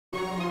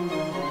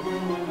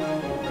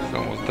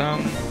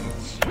done.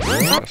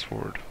 Let's fast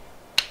forward.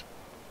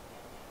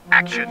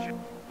 Action.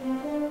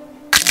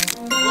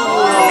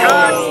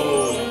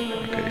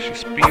 Okay,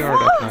 she's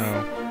PR'd up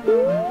now.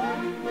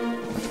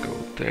 Let's go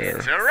there.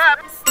 It's a wrap.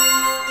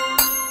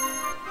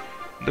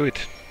 Do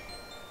it.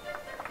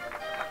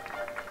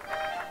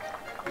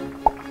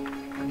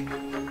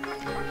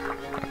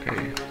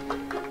 Okay.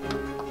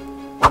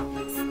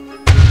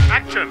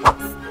 Action.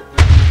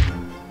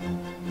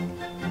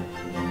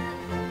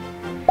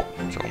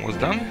 It's almost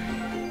done.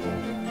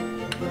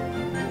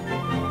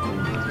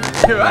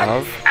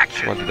 Love.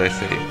 Action. What did I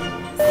say?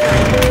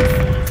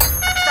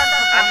 Stunt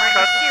performer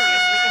is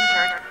seriously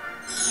injured.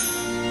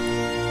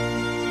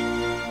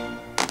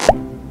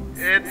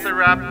 It's a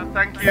wrap.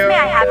 Thank you. May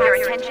I have your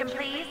attention,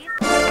 please?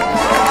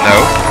 No.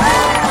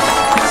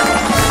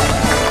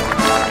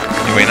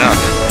 You may not.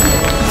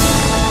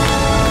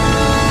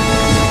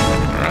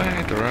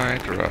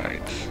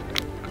 Right.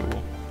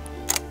 Cool.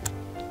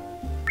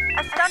 A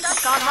stunt has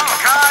gone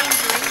wrong,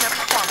 injuring the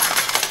performer.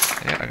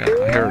 Yeah, I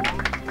heard.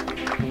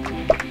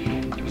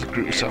 It was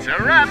gruesome. It's a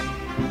wrap.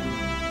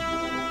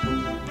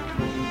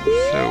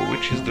 So,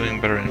 which is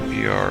doing better in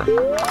PR?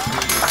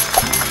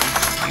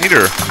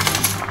 Neither.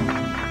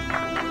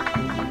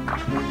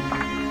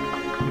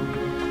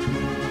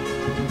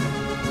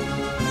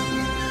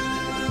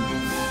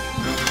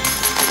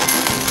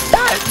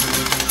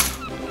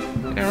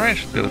 Yeah, Ryan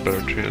should get a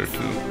better trailer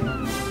too.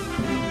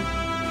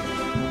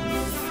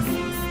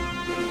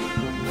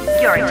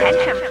 Your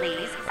attention,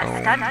 please. A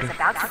Oh, stunt is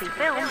about to be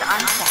filmed on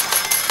set.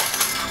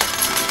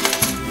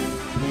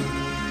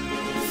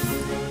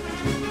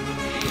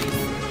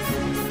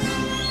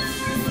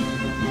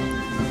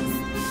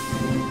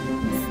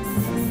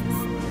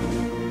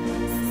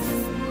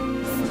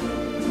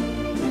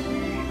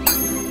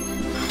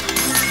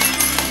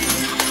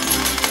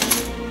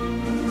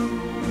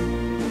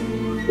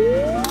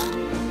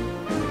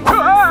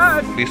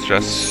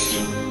 De-stress.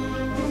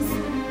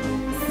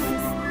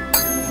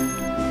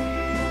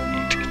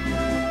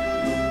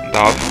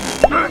 Dove.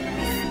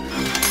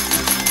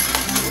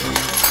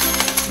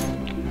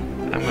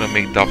 I'm gonna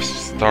make Dove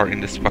star in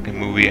this fucking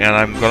movie and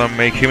I'm gonna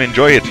make him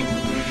enjoy it.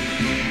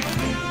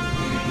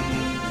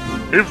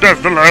 If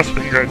that's the last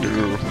thing I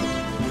do.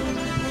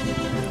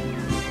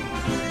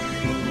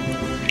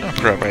 Oh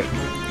crap,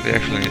 they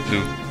actually need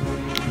to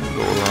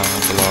go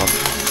around a lot.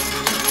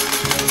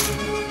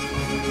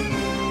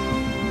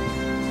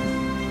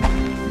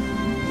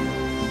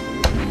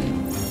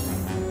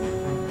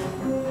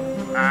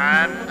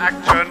 And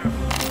action.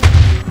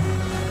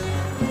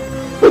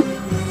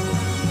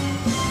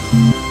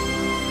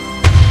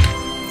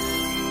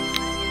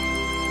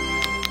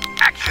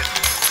 Action.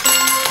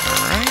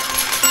 Alright.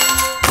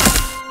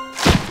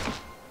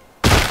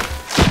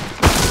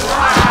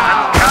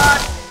 And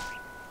cut.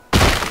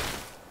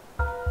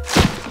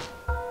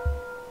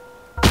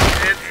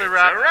 It's a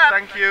wrap.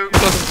 Thank you. If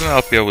it wasn't an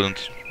LP, I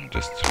wouldn't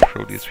just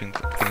throw these things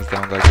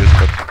down like this,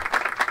 but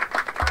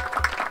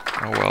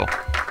oh well.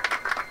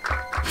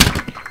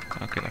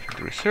 Okay, nothing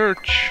to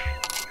research.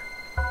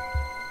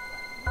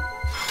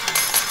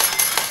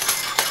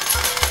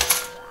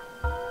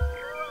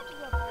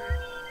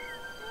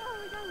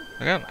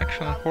 Again,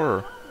 action and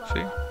horror.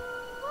 See?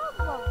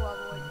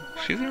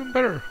 She's even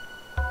better.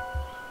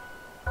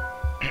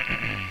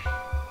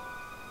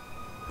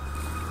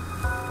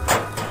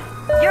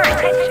 Your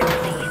attention,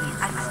 please.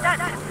 A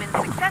stunt has been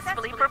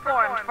successfully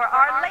performed for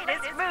our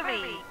latest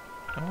movie.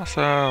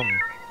 Awesome.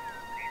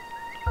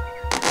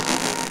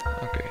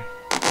 Okay.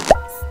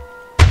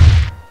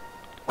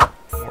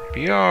 More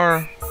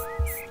PR.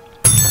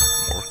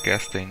 More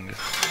casting.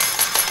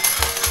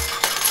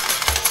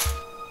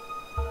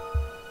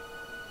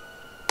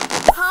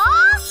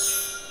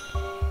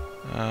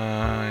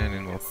 I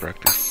need more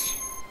practice.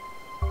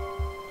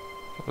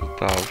 That was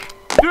Dove.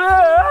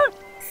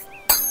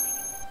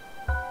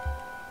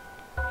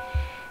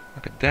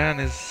 Okay, Dan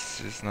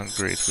is not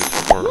great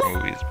with horror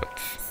movies, but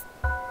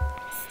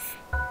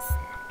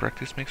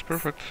practice makes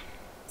perfect.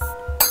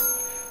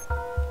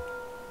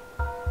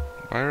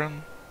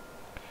 Byron?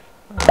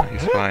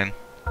 He's fine.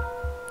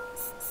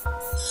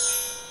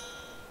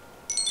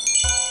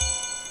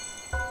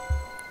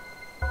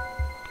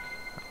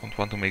 I don't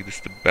want to make this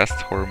the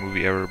best horror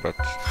movie ever, but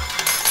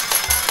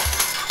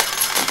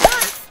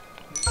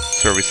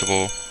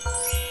serviceable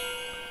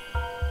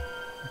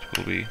it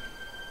will be.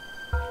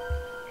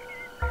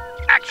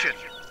 Action.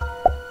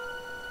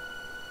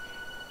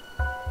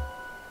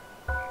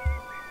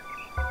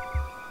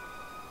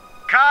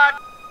 Cut.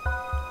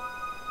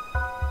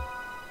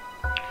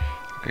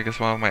 Okay, I guess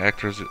one of my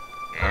actors are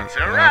It's a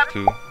gonna wrap. have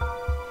to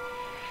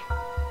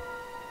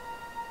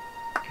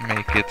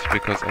make it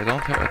because I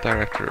don't have a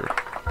director.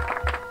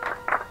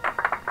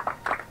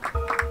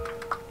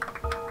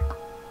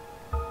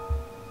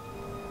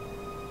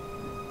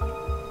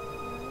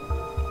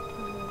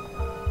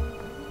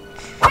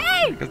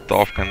 Because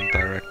Dolph can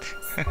direct.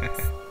 May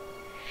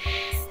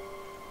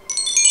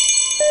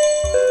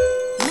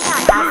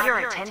I have your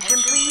attention,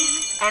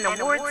 please? An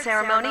award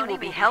ceremony will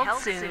be held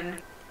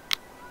soon.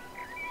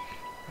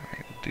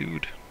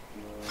 dude.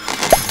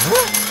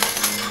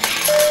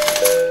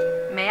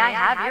 May I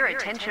have your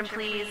attention,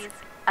 please?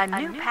 A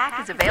new pack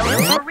is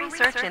available for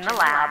research in the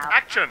lab.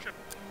 Action.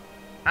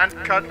 And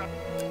cut.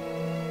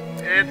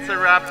 It's a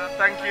wrap.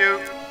 Thank you.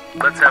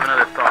 Let's have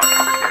another thought for the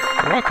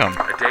day. You're welcome.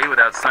 A day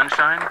without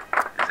sunshine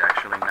is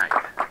actually night.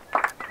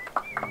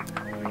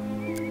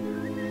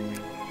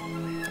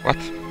 What?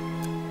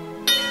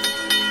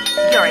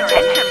 Your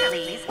attention,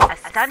 please. A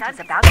stunt is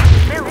about to be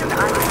filmed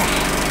on set.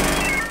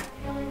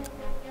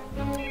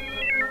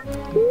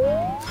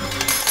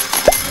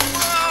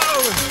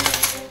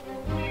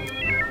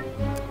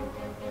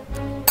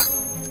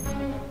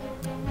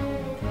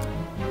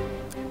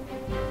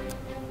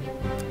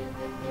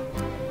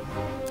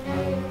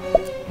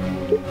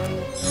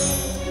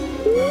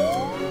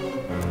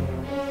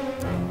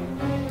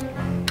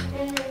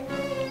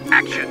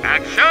 Action.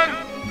 Action.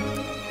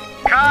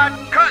 Cut.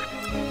 Cut.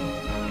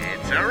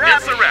 It's a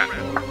wrap. It's a wrap.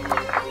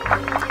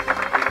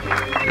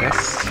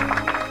 Yes.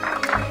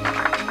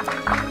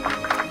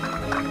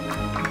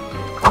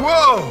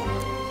 Whoa.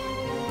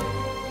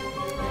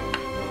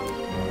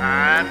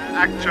 And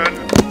action.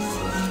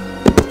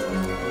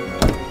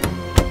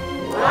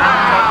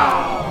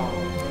 Wow.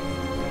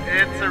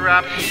 It's a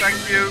wrap.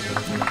 Thank you.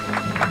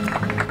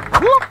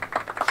 Whoop.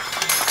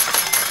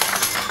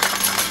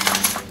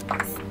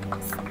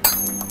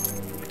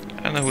 I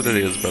don't know who that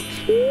is, but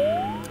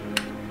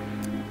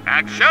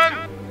Action.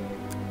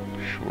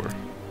 sure.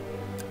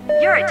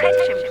 Your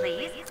attention,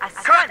 please. A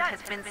stunt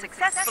has been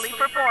successfully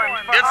performed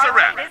for It's a our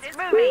wrap. latest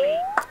movie.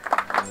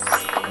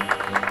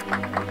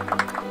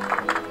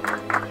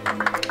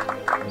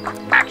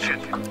 Action.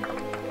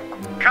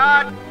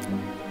 Cut.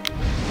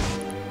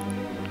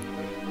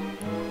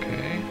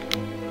 Okay.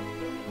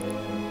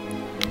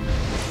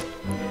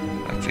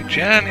 Let's see.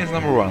 Jan is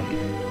number 1.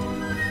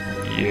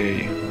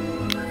 Yay.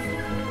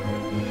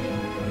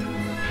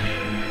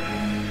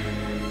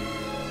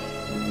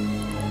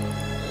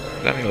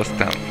 Daniel is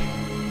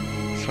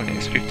 10th. Sonia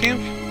is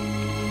 15th.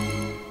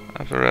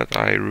 After that,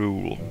 I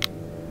rule.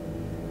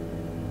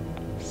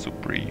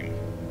 Supreme.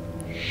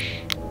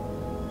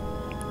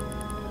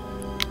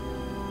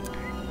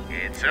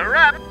 It's a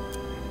wrap.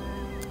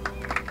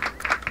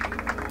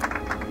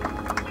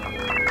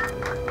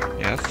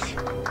 Yes.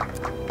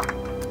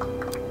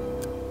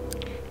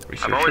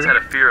 I've always had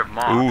a fear of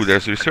moths. Ooh,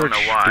 there's I don't research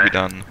know why. to be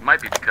done. It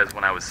might be because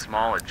when I was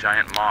small, a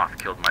giant moth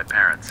killed my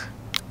parents.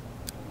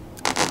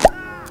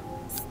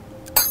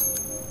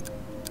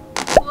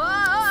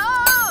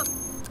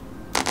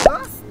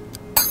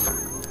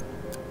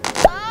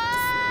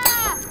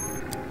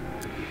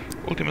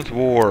 Ultimate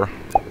War.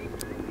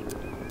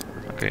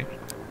 Okay.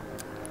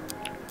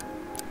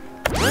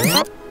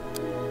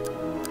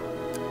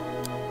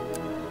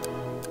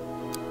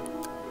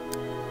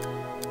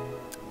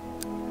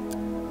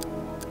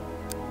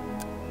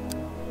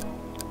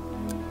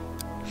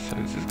 So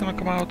is this gonna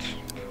come out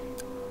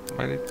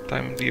by the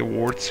time the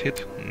awards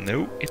hit?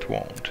 No, it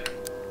won't.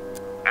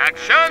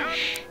 Action.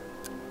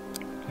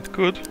 It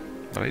could,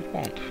 but it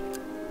won't.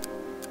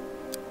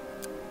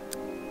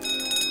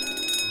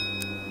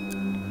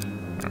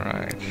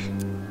 Alright,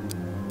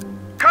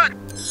 Cut.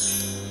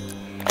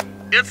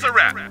 It's a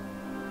wrap.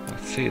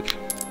 let's see it.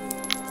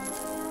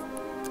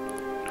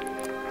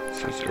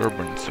 So it's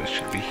urban, so it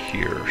should be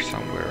here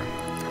somewhere.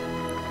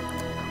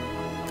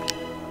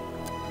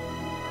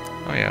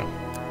 Oh yeah.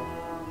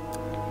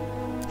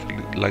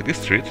 It's like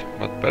this street,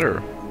 but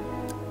better.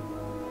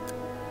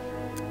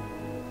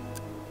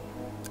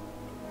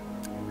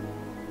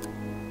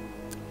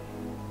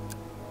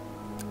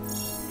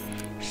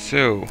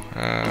 So,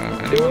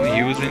 anyone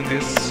using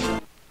this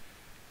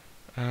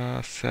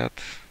set?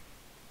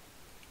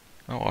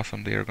 Oh,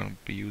 awesome, they are gonna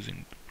be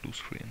using the blue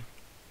screen.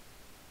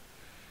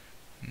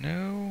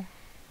 No,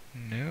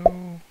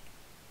 no,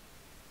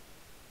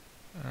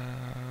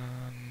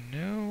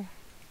 no,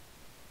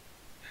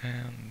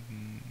 and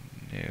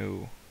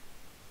no.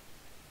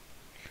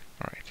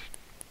 Alright.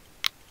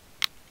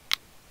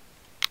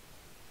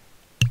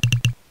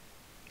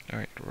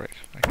 Right.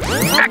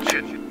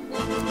 Action.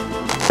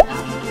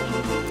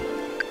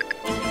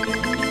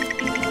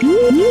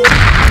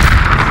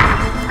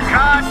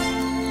 Cut.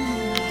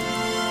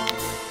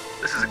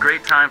 This is a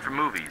great time for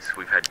movies.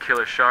 We've had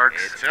killer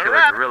sharks, It's a killer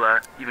wrap.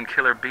 gorilla, even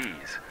killer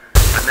bees.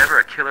 But never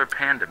a killer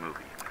panda movie.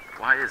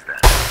 Why is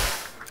that?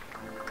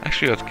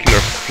 Actually, you got killer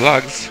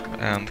slugs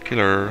and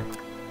killer,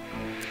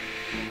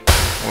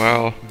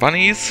 well,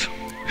 bunnies,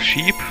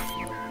 sheep.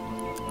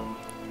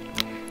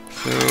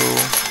 So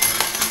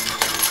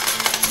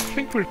I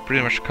think we're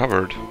pretty much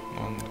covered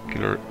on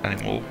killer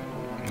animal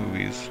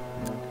movies.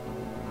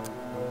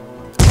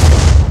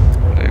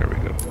 There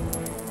we go.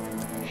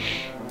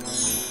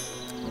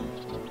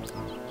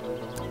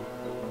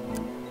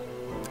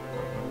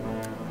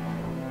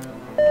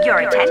 Your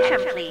attention,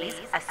 please.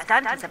 A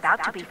stunt is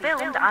about to be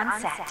filmed on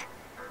set.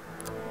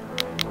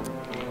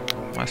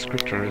 My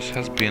scriptures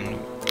has been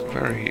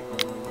very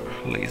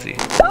lazy.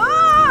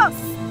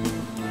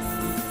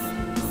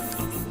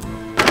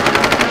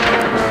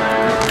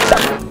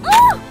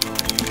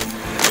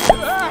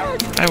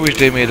 I wish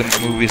they made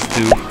movies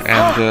too,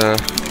 and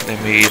they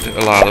made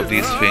a lot of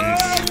these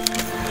things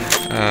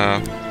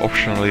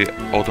optionally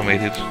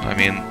automated. I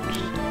mean,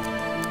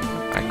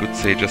 I could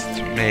say just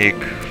make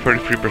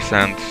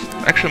 33%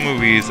 action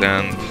movies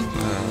and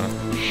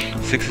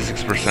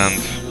 66%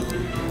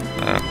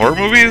 horror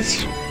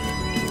movies,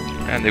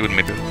 and they would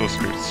make those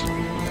scripts.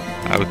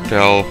 I would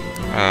tell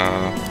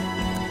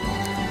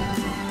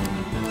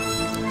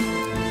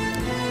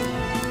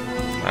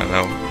I don't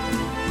know,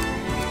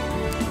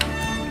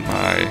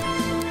 my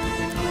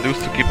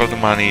dudes to keep up the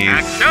money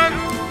is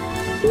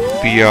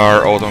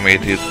PR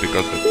automated,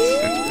 because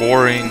it's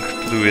boring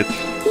to do it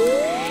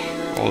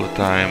all the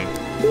time.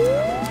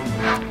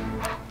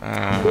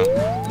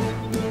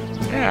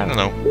 Yeah, I don't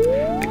know.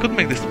 They could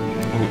make this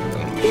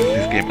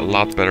game a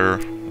lot better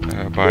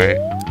by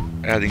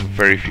adding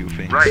very few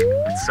things. Right,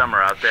 it's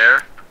summer out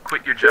there.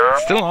 Quit your job.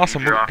 Still an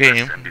awesome your office,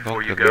 game, and before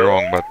don't you get me go,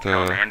 wrong, but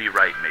tell Andy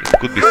Wright made it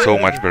could be so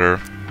much better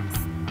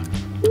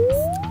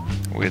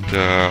with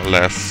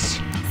less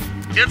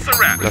It's a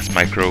wrap.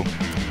 micro,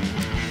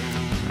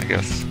 I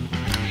guess.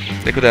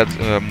 They could add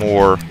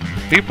more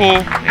people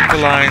in the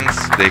lines.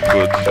 They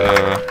could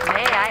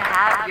May I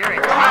have your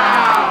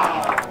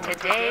attention?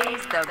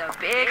 Today's the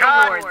big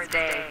awards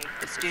day.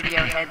 The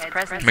studio heads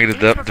present. make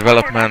the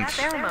development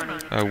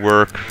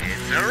work.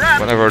 It's a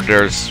wrap. Whenever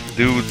there's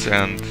dudes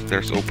and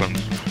there's open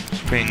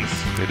things,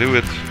 they do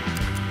it.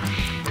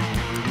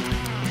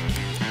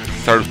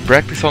 Start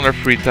practice on their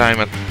free time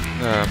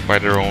by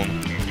their own.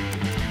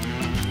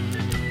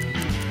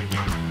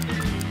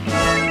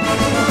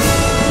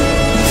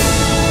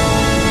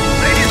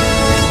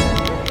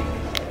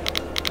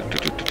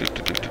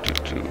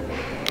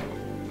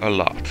 A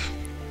lot.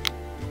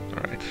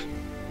 Alright.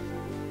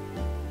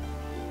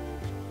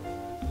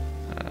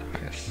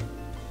 Highest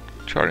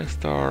charting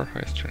star,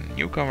 highest charting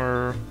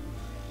newcomer,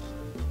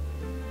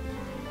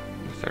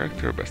 best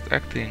director, best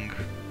acting,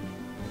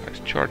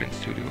 highest charting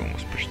studio,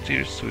 most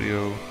prestigious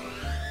studio,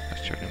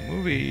 best charting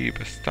movie,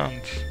 best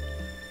stunt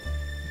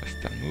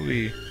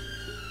movie,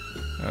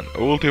 and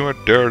Ultimate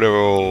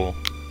Daredevil.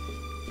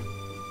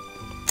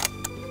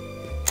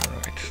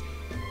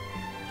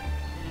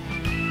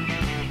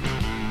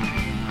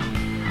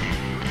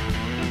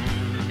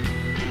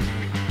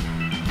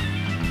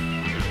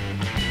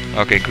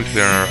 Okay, quick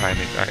learner, I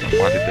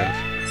wanted that.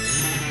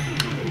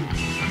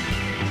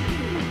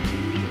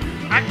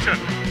 Action.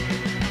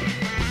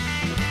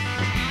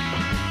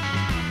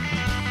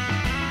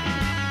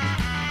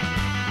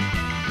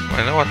 Well,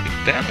 you know what?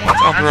 If Dan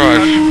wants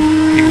Entourage,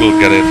 he will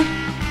get it.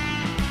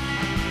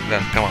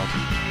 Then come out.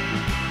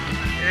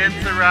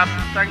 It's a wrap.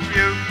 Thank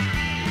you.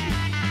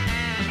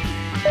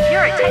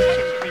 Your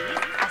attention,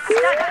 please. A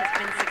stunt has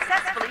been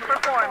successfully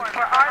performed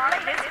for our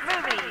latest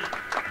movie.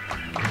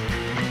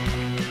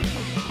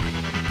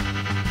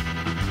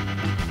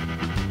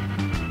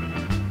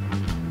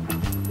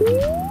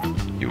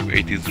 You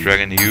 80s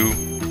dragon, you.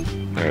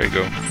 There you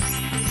go.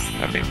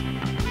 Happy.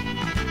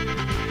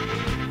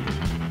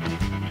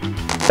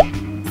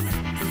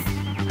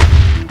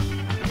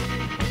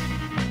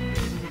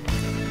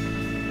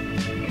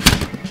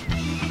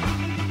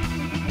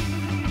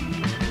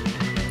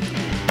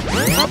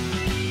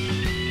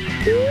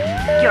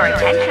 Your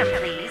attention,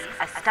 please.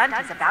 A stunt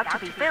is about to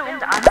be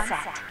filmed on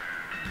set.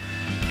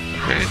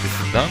 Okay,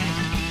 this is done.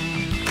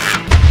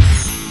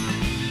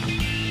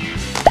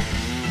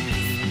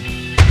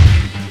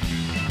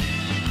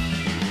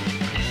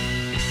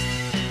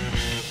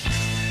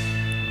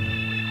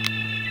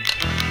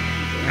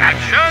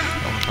 Action.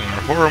 On a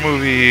horror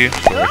movie,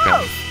 so I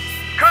can.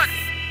 Cut.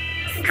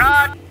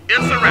 Cut.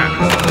 It's a wrap.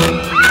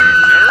 It's a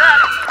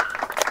wrap.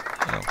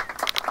 Oh.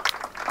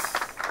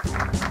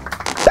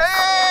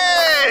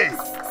 Hey!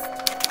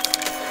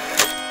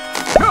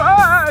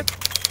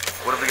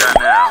 What have we got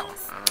now?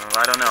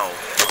 I don't know.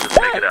 I'll just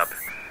make it up.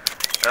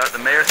 The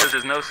mayor says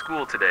there's no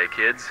school today,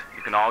 kids.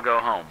 You can all go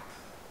home.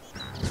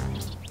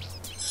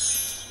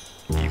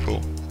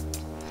 Evil.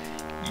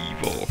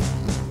 Evil.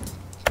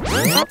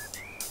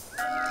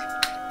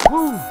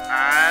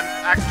 And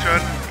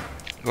action.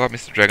 Go up,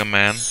 Mr. Dragon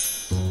Man.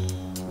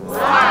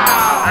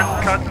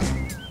 And cut.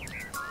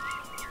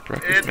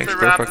 Practice It's makes a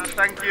wrap. perfect.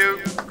 Thank you.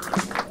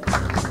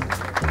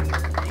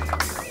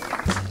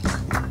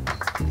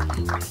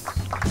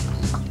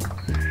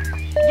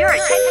 Your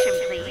attention,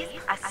 please.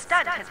 A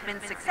stunt has been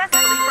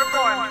successfully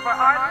performed for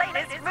our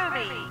latest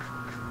movie.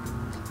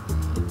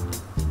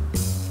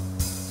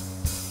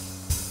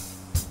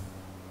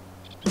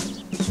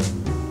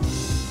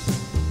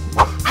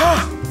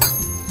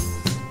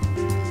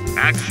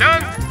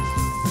 Action.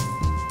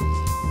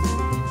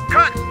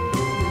 Cut.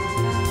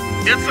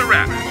 It's a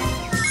wrap.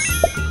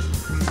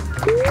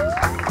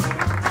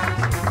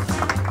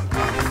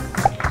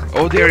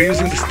 Oh, they are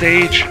using the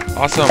stage.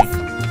 Awesome.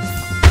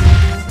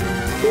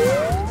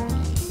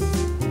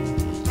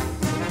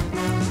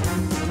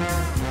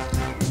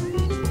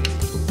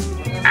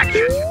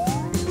 Action.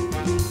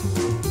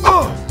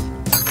 Oh.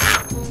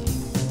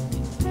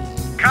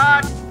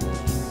 Cut.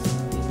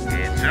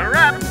 It's a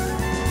wrap.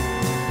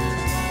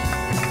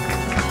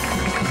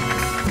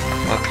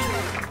 What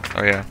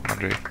Oh yeah,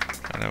 Andre.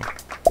 I know.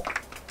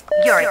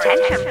 Your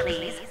attention,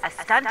 please. A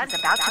stunt is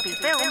about to be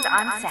filmed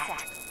on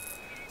set.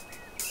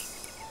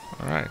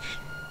 Alright.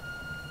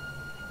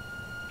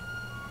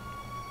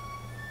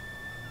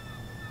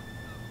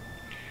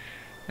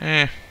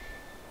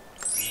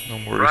 No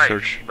more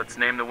research. Let's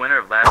name the winner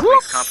of last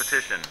week's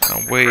competition.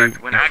 I'm way in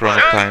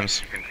front of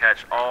times. You can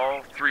catch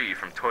all 3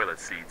 from toilet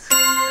seats.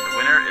 And the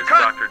winner is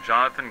Dr.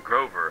 Jonathan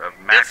Grover of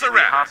Maxley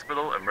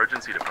Hospital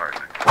Emergency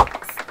Department.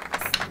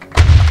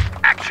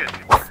 Action!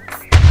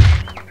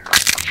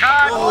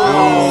 Cut!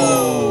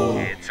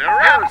 It's a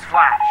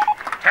newsflash.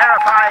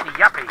 Terrified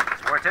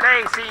yuppies were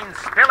today seen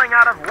spilling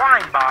out of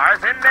wine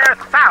bars in their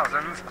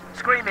thousands,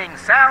 screaming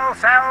 "sell,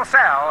 sell,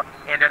 sell"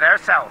 into their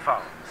cell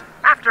phones,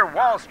 after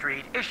Wall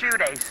Street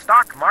issued a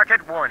stock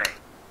market warning.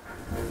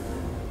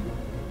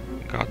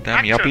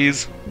 Goddamn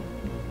yuppies.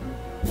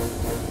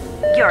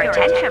 Your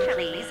attention,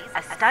 please.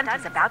 A stunt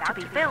is about to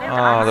be filmed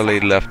on Oh, the set.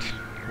 lady left.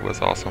 It was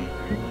awesome.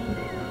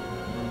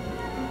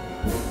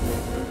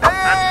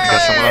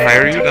 Guess I'm gonna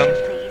hire you then.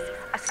 Please.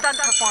 A stunt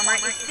performer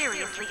is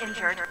seriously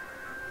injured.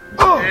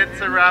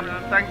 It's a wrap,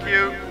 thank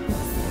you.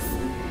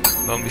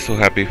 Don't be so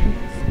happy.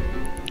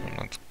 I'm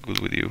not good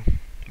with you.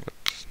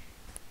 But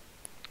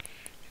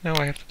you know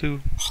what I have to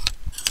do?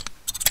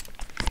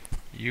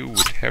 You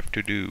would have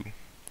to do.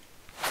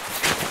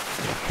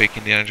 Fake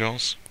Indiana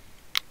Jones.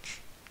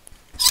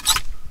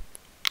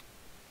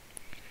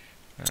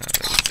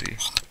 Let's see.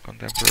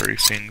 Contemporary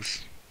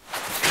things.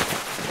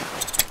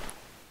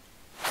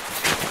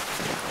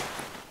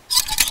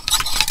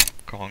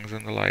 Kongs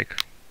and the like.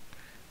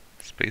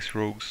 Space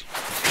Rogues.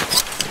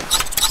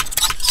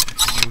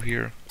 Nothing new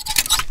here.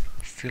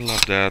 Still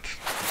love that.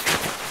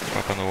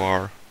 Papa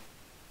Noir.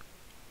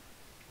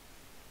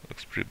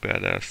 Looks pretty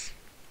badass.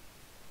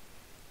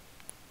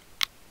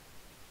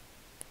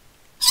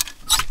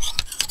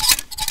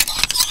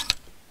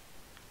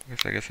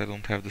 I guess I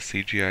don't have the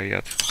CGI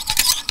yet.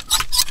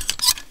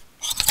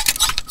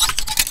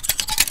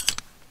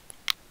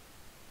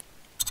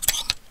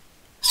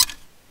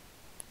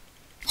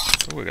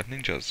 Oh, we got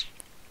ninjas.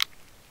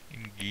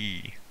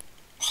 Ingi.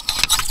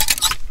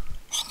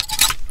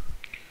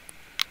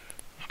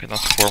 Okay, not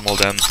formal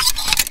then.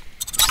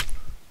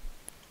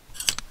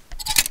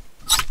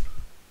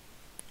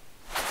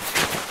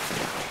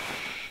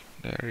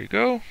 There you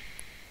go.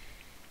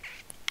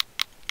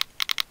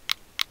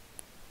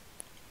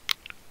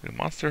 The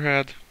monster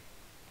head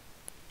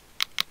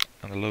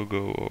and the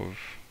logo of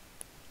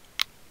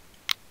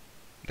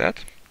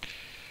that.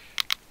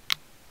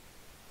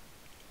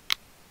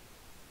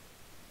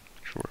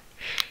 Sure.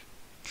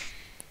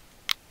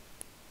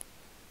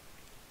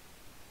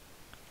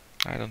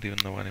 I don't even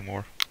know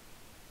anymore.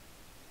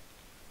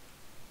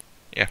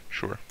 Yeah,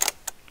 sure.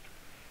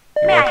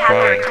 You May I are have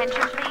your fine.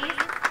 attention, please?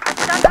 A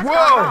stunt has gone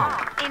wrong,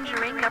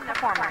 injuring the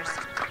performers.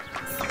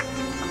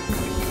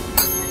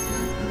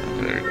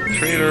 There,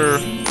 traitor.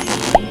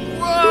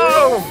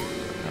 Whoa!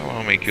 I don't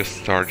wanna make you a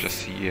star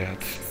just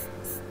yet.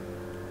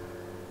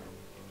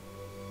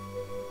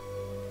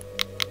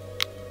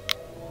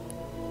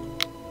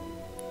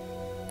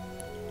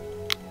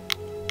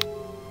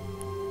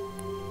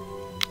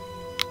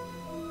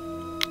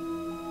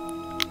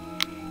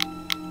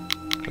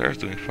 Claire's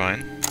doing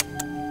fine.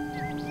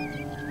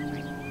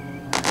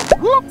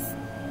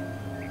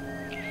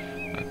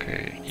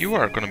 Okay, you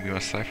are gonna be my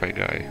sci-fi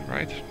guy,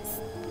 right?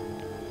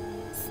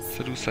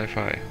 So do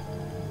sci-fi.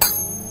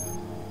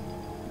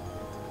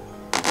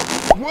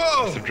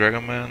 Whoa! Mr.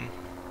 Dragon Man.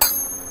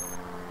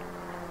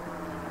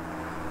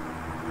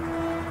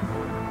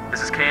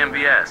 This is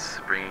KMBS,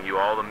 bringing you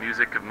all the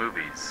music of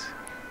movies.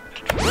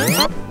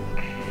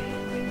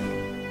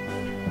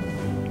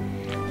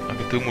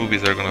 Okay, 2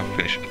 movies are gonna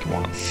finish at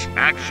once.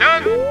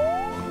 Action!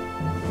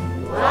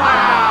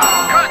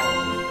 Cut!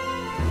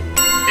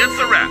 It's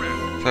a wrap.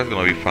 So that's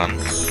gonna be fun.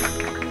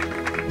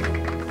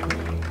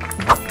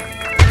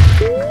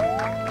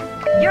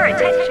 Your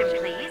attention,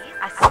 please.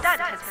 A stunt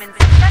has been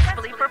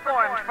successfully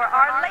performed for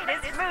our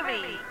latest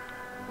movie.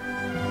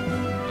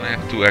 I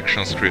have 2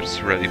 action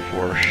scripts ready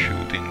for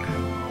shooting.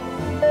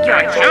 Your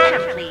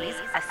attention, please.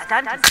 A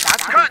stunt is about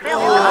to be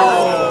filmed on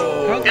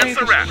Haven't It's made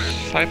a wrap.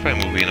 sci-fi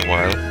movie in a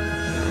while.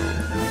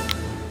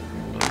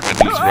 So I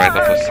do this right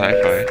off of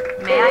sci-fi. set.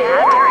 May I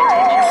have your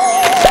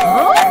attention,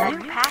 please? A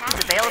new pack is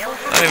available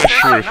for Not even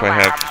sure if purchase I in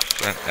the have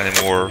lab. any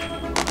more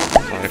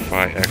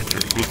sci-fi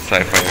actors, good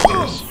sci-fi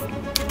actors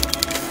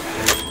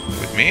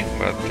with me,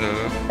 but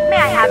May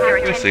I have your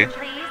we'll see. attention,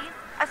 please?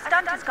 A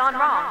stunt has gone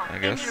wrong, I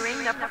guess.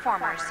 injuring the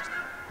performers.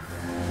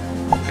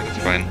 Okay, that's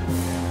fine.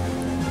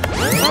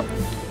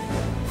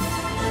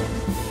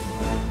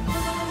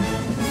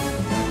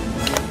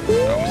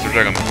 Oh, Mr.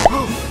 Dragon.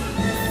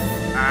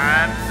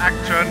 And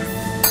action.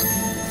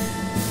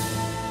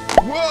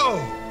 Whoa!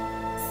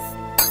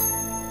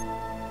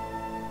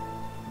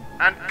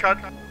 And cut.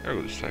 There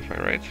goes sci-fi,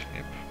 right?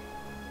 Yep.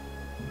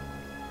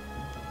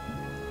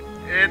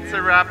 It's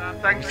a wrap,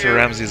 thank Mr. you.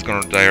 Ramsey is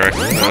gonna direct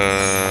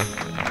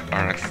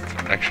our next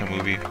action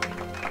movie.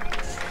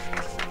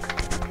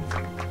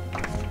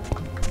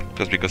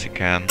 Just because he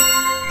can.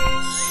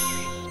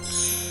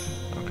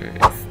 Okay.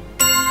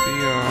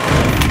 PR.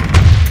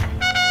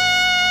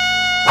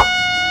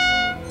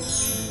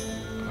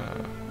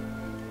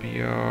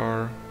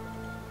 PR.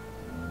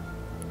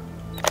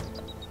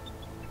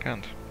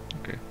 Can't.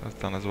 Okay, that's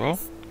done as well.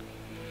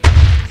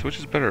 So which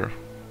is better?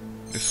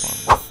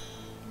 This one.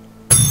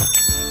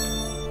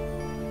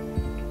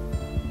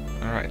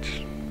 Alright.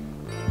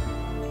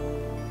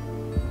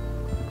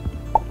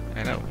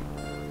 I know.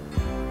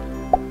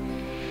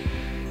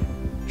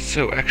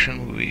 So,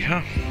 action movie,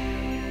 huh?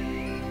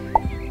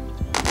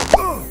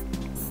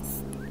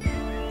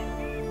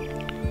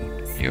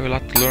 You have a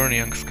lot to learn,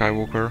 young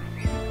Skywalker.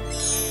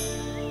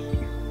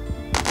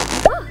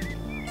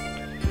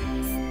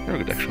 You're a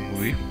good action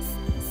movie,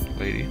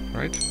 lady,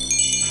 right?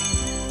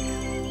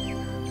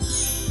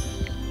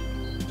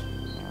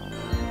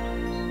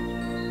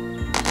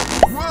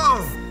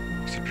 Whoa!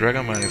 So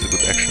Dragon Man is a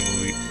good action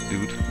movie,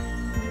 dude.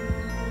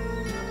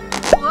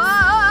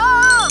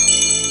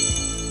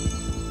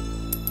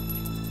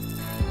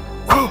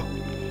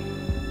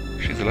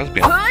 She's a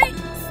lesbian.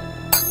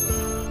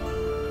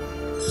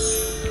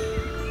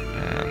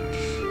 And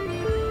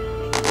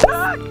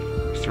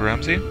Mr.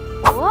 Ramsey?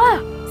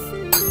 Whoa!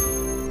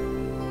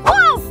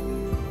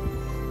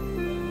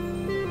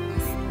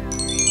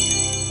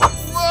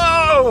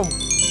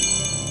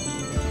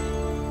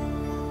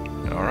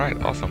 Alright,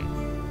 awesome.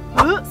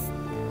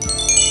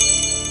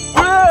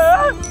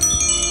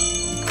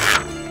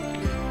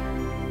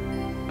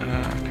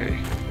 Okay.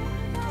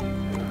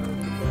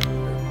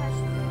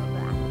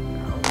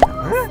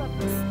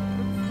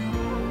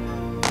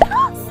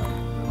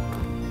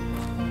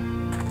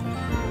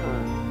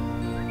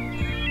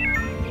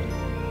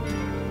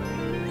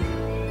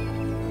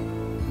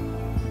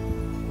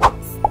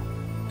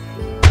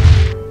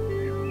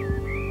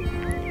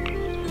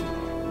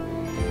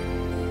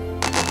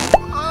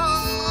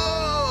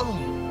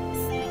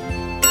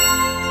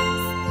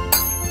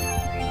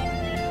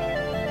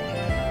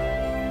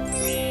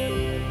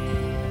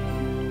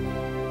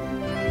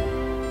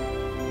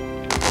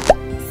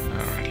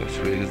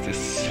 Release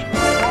this.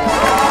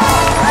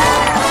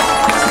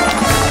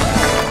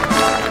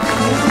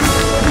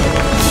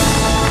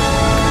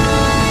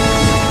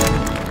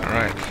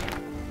 Alright.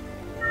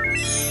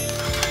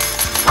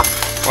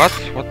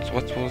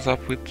 What was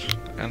up with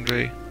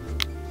Andre?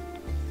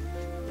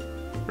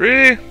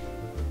 Really?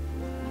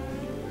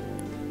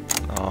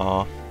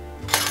 Aww.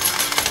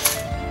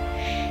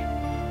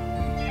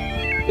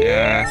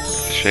 Yeah,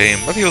 it's a shame,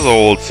 but he was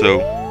old,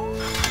 so.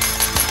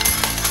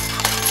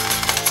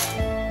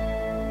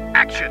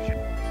 Action!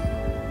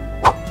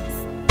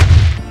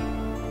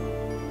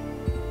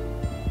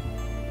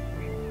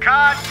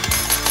 Cut!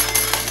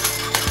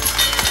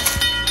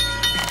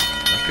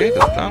 Okay,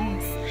 that's done.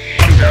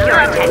 Your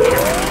attention.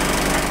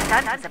 The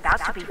stunt is about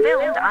to be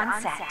filmed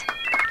on set.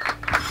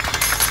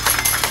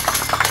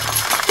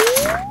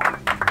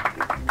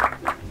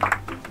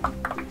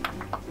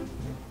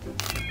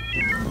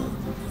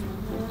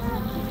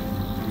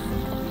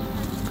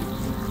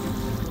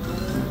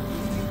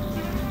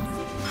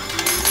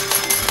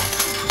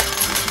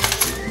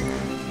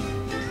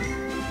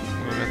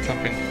 We got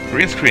something.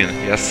 Green screen,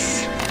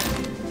 yes.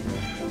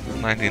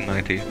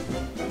 1990.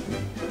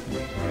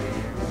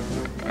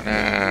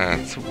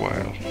 That's a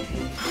while.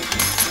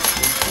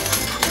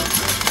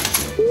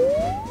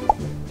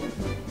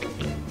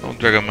 Oh,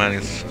 Dragon Man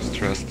is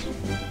stressed.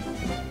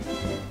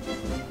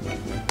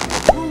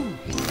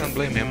 Can't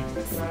blame him.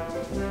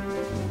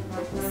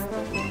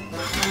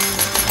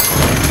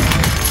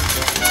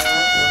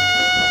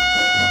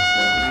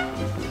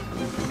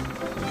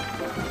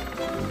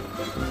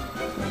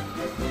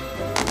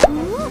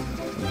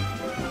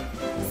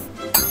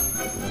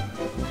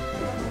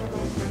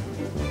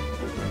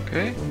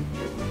 Okay.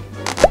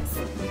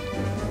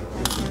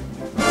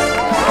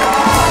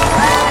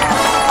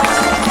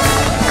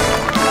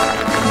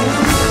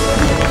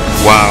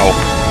 Wow.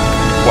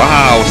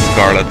 Wow,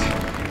 Scarlet.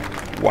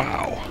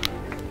 Wow.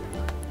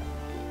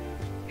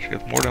 She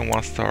got more than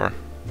 1 star.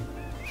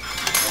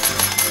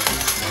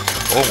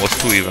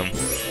 Almost 2 even.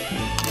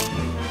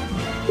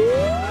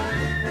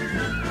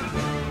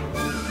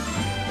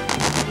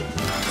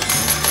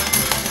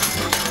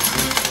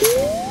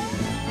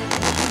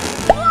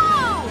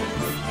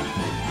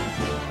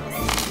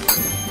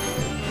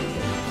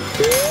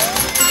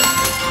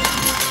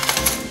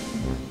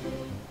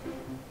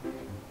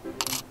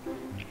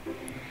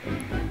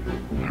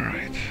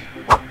 Alright.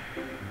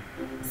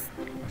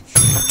 Let's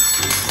see.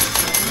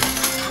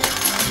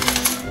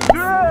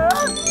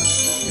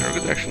 You're a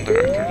good action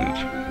director, dude.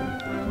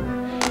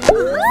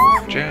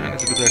 Jan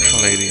is a good action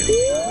lady.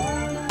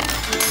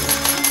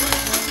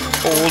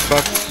 Old,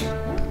 but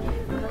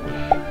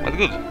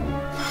good.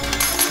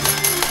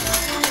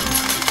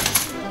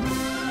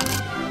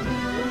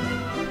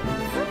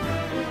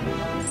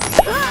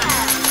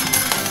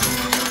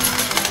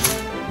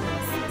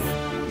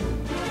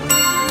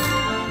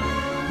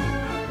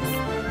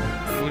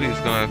 Woody is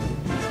gonna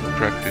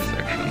practice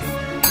action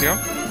here.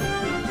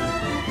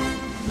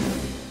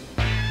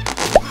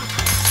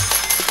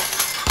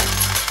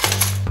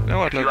 You know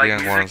what? If you Let like the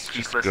young music, ones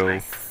keep just listening,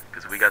 go.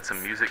 because we got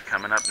some music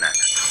coming up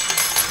next.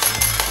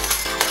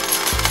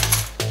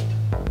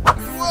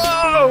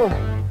 Whoa!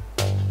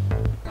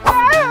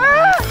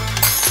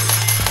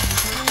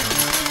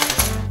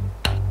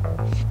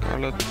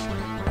 Scarlet.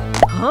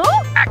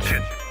 Huh?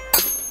 Action!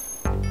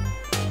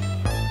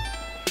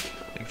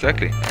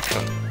 Exactly.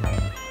 Action.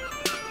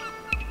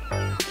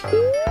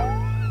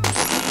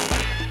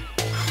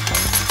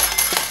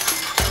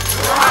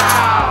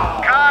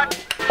 Cut!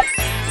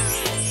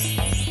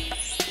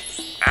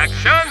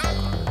 Action!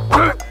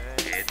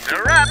 It's a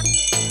wrap!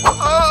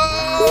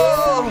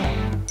 Oh!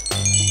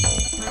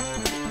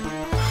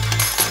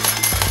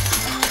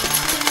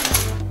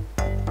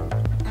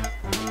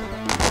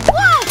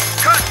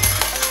 Cut!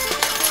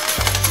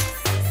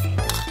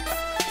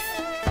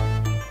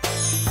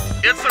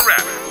 It's a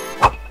wrap!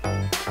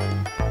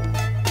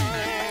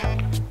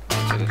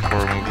 So this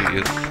horror movie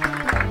is.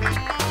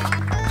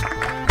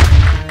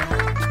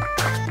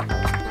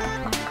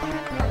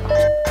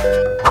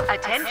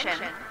 Attention,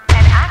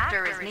 an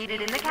actor is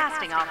needed in the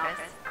casting office.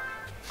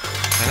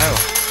 I know.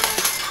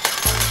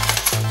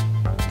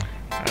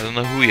 I don't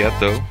know who yet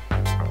though.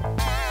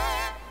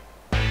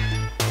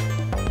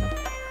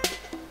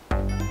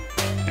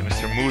 And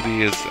Mr.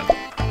 Moody is a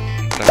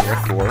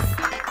director.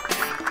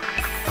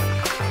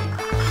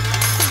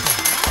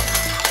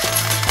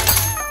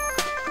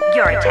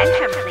 Your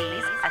attention,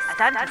 please. A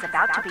stunt is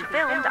about to be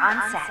filmed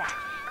on set.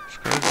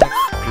 Scarlet's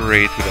not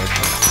great with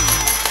action.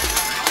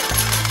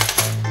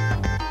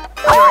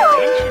 Your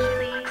attention,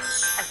 please.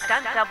 A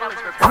stunt double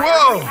is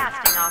required in the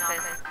casting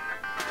office.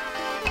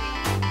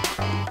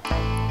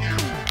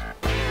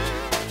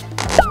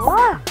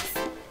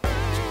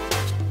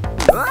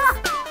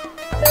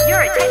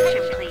 Your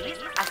attention, please.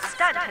 A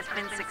stunt has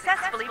been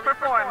successfully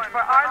performed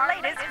for our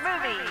latest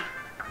movie.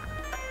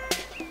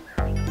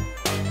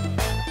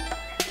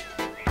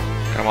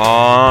 Come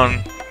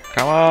on!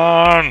 Come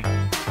on!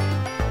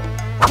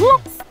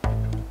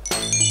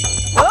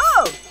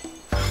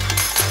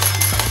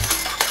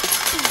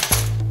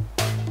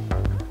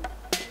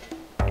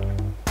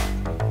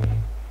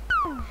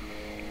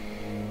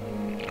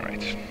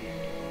 Alright.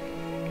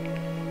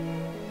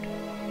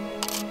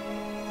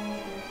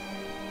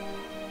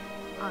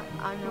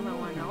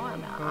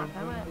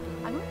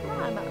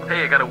 Hey,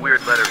 I got a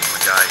weird letter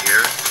from a guy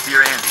here.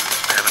 Dear Andy,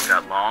 I haven't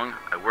got long.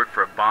 I work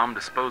for a bomb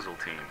disposal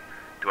team.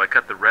 Do I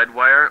cut the red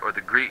wire or the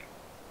green?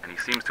 And he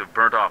seems to have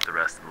burnt off the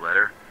rest of the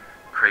letter.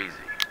 Crazy.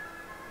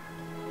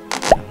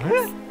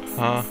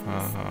 Ha ha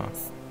ha.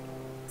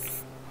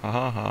 Ha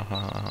ha ha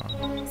ha.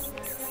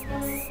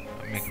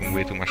 I'm making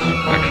way too much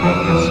action out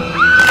of this.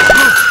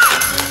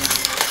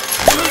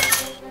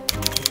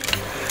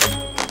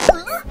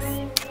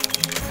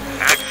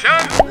 Action!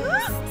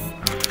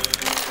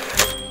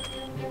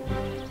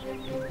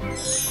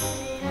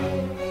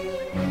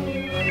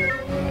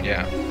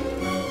 Yeah.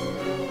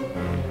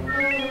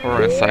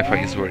 Horror and sci-fi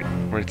is where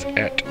it's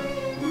at.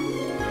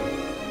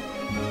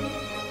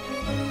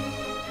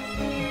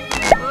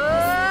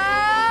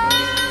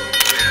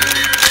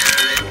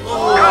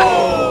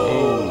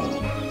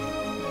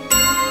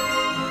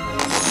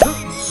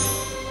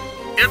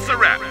 It's a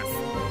wrap!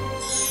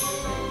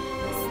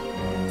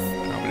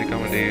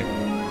 Comedy.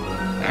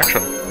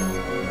 Action.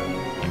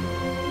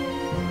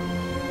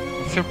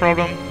 What's your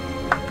problem?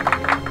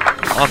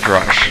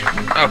 Entourage.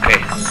 Okay.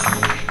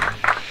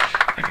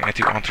 I can get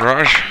you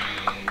Entourage.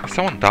 Did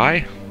someone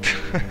die?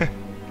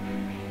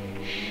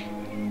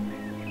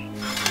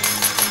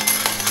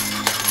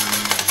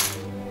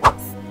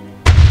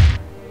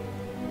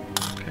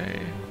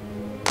 Okay.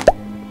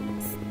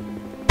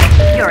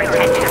 Your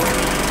attention,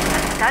 please. A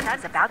stunt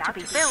is about to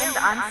be filmed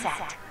on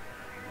set.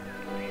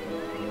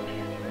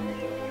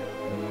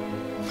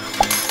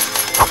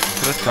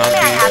 So that's May I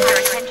not have your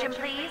attention,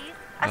 please?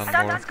 A None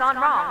stunt more. has gone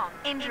wrong,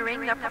 injuring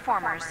the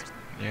performers.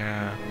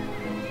 Yeah,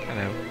 I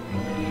know.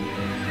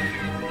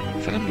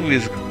 So the movie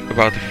is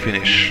about to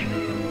finish.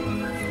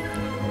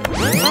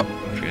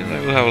 Which means I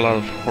will have a lot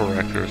of horror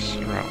actors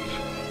around.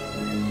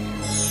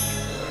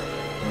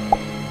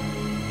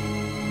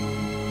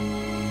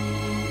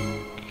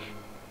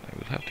 I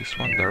will have this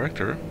one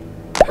director.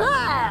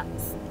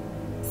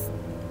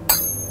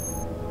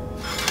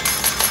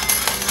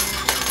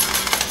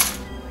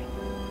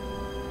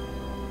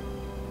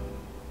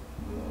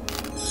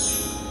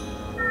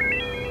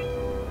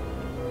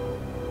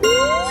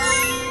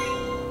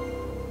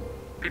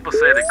 People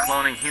say that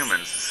cloning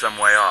humans is some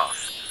way off,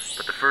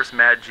 but the first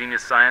mad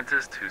genius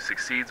scientist who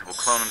succeeds will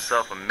clone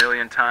himself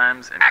 1,000,000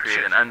 times and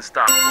create an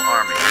unstoppable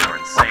army of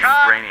insane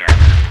brainiacs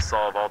that will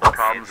solve all the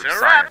problems of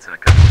science in a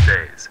couple of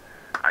days.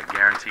 I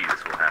guarantee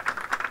this will happen.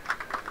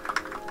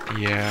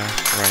 Yeah,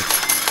 right.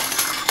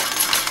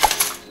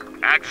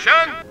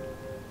 Action!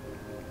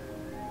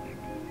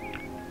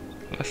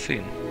 Last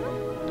scene.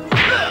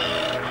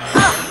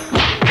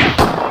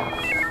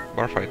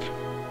 Bar fight.